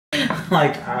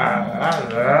like,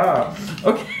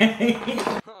 okay.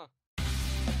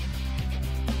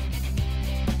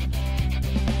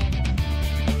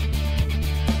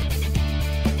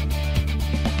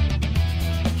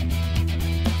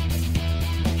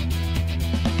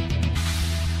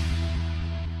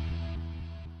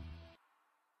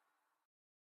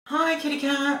 Hi, kitty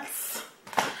cats.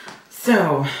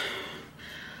 So,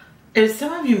 as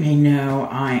some of you may know,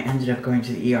 I ended up going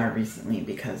to the ER recently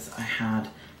because I had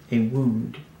a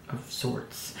wound of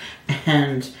sorts.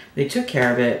 And they took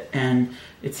care of it, and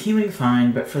it's healing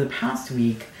fine, but for the past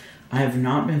week, I have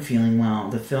not been feeling well.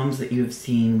 The films that you have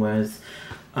seen was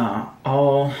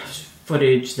all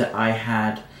footage that I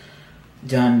had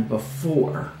done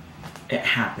before it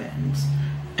happened.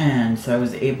 And so I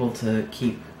was able to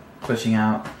keep pushing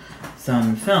out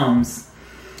some films.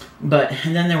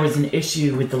 And then there was an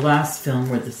issue with the last film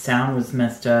where the sound was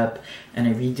messed up, and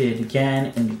I redid it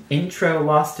again, and the intro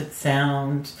lost its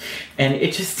sound, and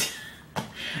it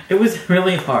was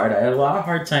really hard. I had a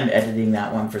hard time editing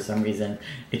that one for some reason.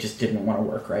 It just didn't want to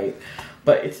work right.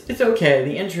 But it's okay.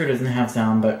 The intro doesn't have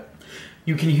sound, but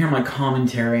you can hear my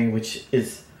commentary, which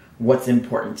is what's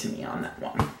important to me on that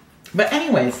one. But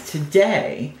anyways,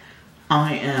 today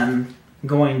I am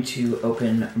going to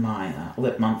open my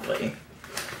Lip Monthly.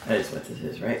 That is what this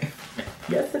is, right?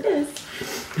 Yes, it is.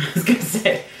 I was gonna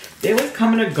say, they always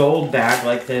come in a gold bag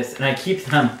like this, and I keep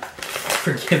them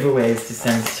for giveaways to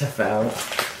send stuff out.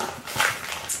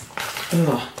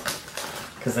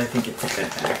 Because I think it's a good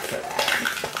bag for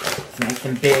that. It's nice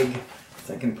and big,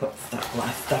 so I can put a lot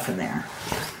of stuff in there.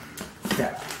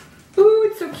 So, ooh,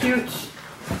 it's so cute.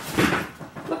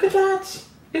 Look at that.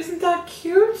 Isn't that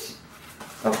cute?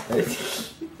 Oh,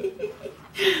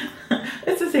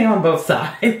 it's the same on both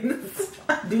sides.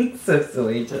 I'm being so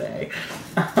silly today.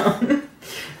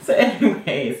 So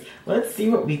anyways, let's see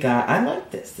what we got. I like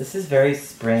this. This is very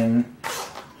spring.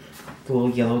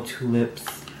 Little yellow tulips.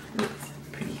 It's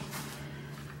pretty.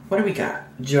 What do we got?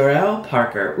 Jorel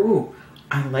Parker. Ooh,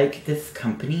 I like this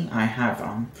company. I have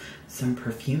some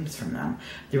perfumes from them.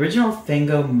 The original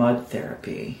Fango Mud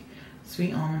Therapy.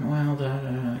 Sweet almond oil,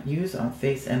 use on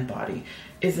face and body.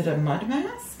 Is it a mud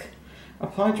mask?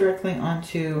 Apply directly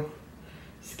onto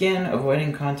skin,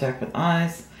 avoiding contact with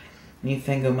eyes. Need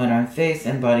Fango mud on face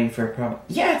and body for a problem.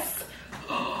 Yes!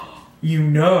 You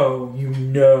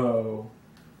know.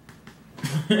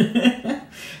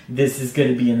 This is going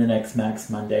to be in the next Max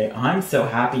Monday. I'm so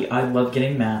happy. I love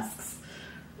getting masks.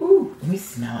 Ooh, let me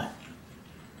smell it.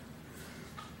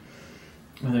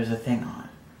 Oh, there's a thing on.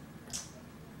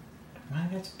 Why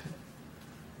did I just put...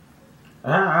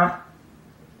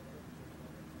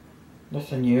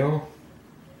 Listen, you.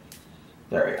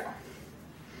 There we go.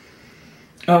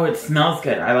 Oh, it smells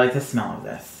good. I like the smell of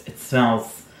this. It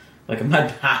smells like a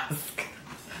mud mask.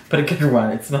 But a good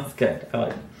one. It smells good. I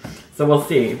like it. So we'll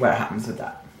see what happens with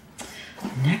that.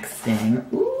 Next thing.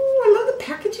 Ooh, I love the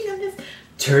packaging on this.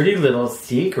 Dirty Little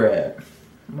Secret.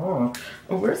 Oh,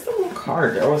 where's the little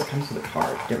card? It always comes with a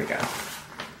card. There we go.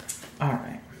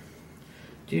 Alright.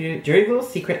 Dirty Little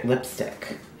Secret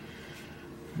lipstick.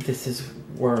 This is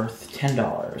worth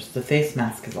 $10. The face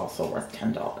mask is also worth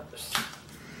 $10.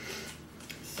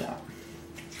 So.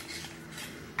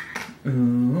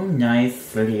 Ooh, nice,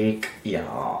 sleek,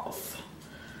 yes.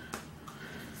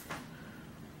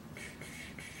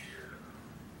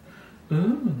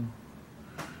 Ooh.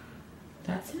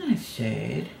 That's a nice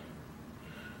shade.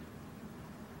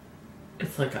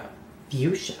 It's like a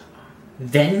fuchsia.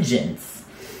 Vengeance.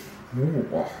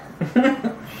 Ooh.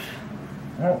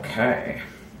 Okay.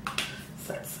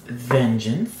 So it's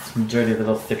Vengeance from Dirty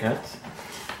Little Secret.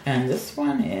 And this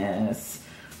one is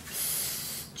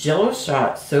Jello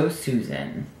Shot So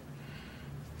Susan.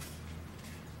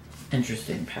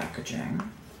 Interesting packaging.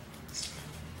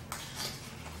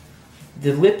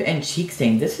 The lip and cheek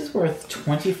stain. This is worth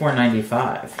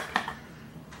 $24.95.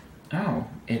 Oh,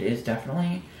 it is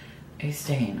definitely a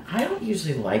stain. I don't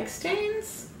usually like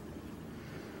stains.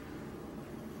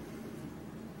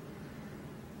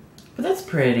 But that's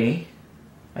pretty,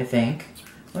 I think.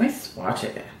 Let me swatch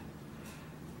it.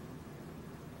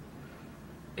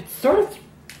 It's sort of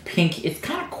pink. It's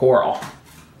kind of coral.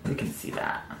 You can see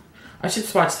that. I should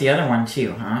swatch the other one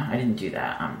too, huh? I didn't do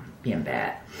that. I'm being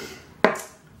bad.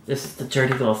 This is the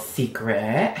Dirty Little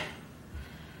Secret.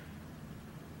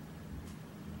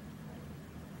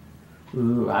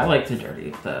 Ooh, I like the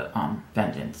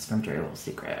Vengeance from Dirty Little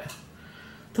Secret.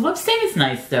 The lip stain is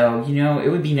nice though. You know, it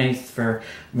would be nice for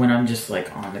when I'm just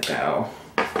like on the go.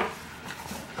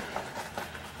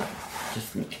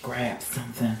 Just need to grab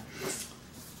something.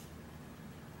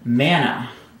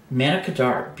 Manna. Manica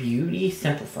Dark Beauty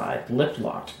Simplified Lip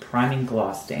Locked Priming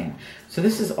Gloss Stain. So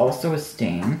this is also a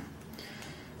stain.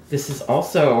 This is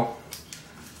also,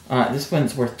 this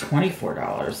one's worth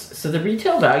 $24. So the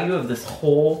retail value of this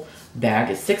whole bag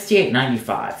is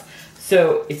 $68.95.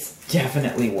 So it's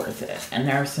definitely worth it. And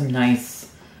there are some nice,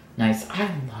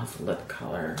 I love lip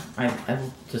color. I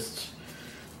just,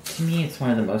 to me, it's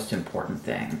one of the most important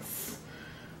things.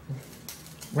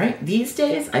 Right? These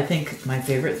days, I think my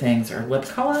favorite things are lip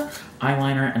color,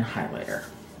 eyeliner, and highlighter.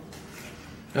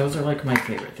 Those are like my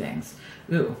favorite things.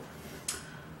 Ooh.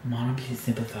 Mono Beauty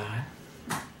Simplified.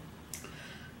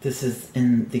 This is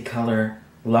in the color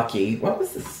Lucky. What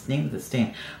was the name of the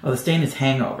stain? Oh, the stain is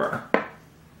Hangover.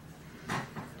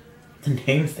 The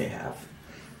names they have.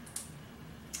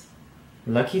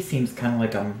 Lucky seems kind of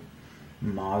like a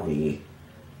mauve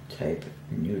type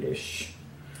nudish.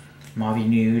 Mauve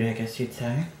nude, I guess you'd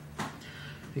say.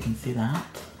 You can see that.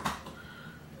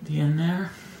 The in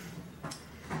there.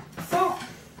 So,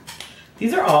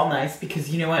 these are all nice because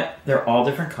you know what? They're all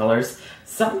different colors.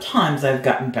 Sometimes I've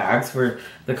gotten bags where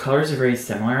the colors are very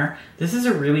similar. This is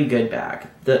a really good bag.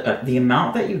 The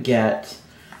amount that you get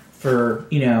for,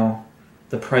 you know,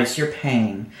 the price you're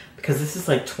paying, because this is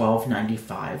like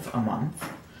 $12.95 a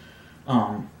month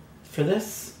for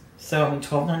this. So, I mean,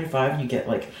 $12.95 and you get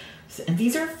like, and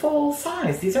these are full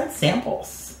size. These aren't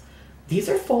samples. These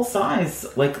are full size,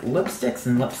 like lipsticks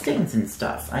and lip stains and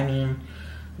stuff. I mean,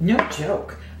 no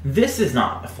joke. This is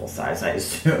not a full size, I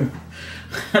assume.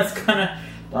 That's kind of,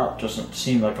 that doesn't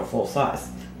seem like a full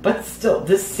size. But still,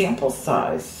 this sample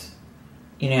size,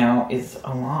 you know, is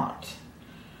a lot.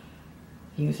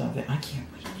 Use of it. I can't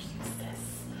wait to use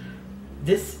this.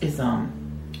 This is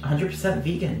 100%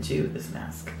 vegan too, this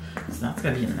mask. So that's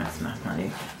gonna be in the next mask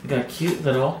money. We got a cute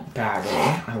little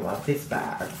baggie. I love these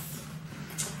bags.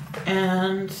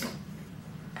 And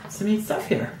some neat stuff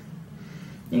here.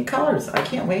 Neat colors. I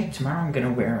can't wait. Tomorrow I'm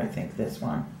gonna wear, I think, this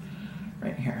one.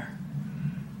 Right here.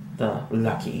 The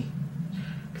Lucky.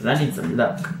 Because I need some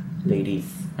luck, ladies.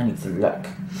 I need some luck.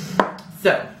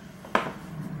 So,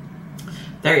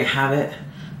 there you have it.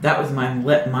 That was my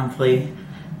lip monthly.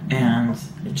 And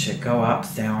it should go up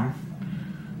soon.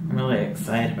 I'm really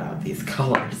excited about these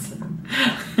colors.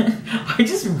 I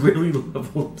just really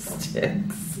love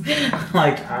lipsticks.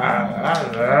 Like,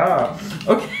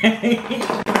 okay.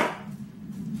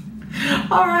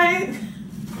 All right.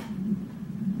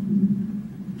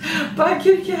 Bye,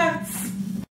 kitty cats.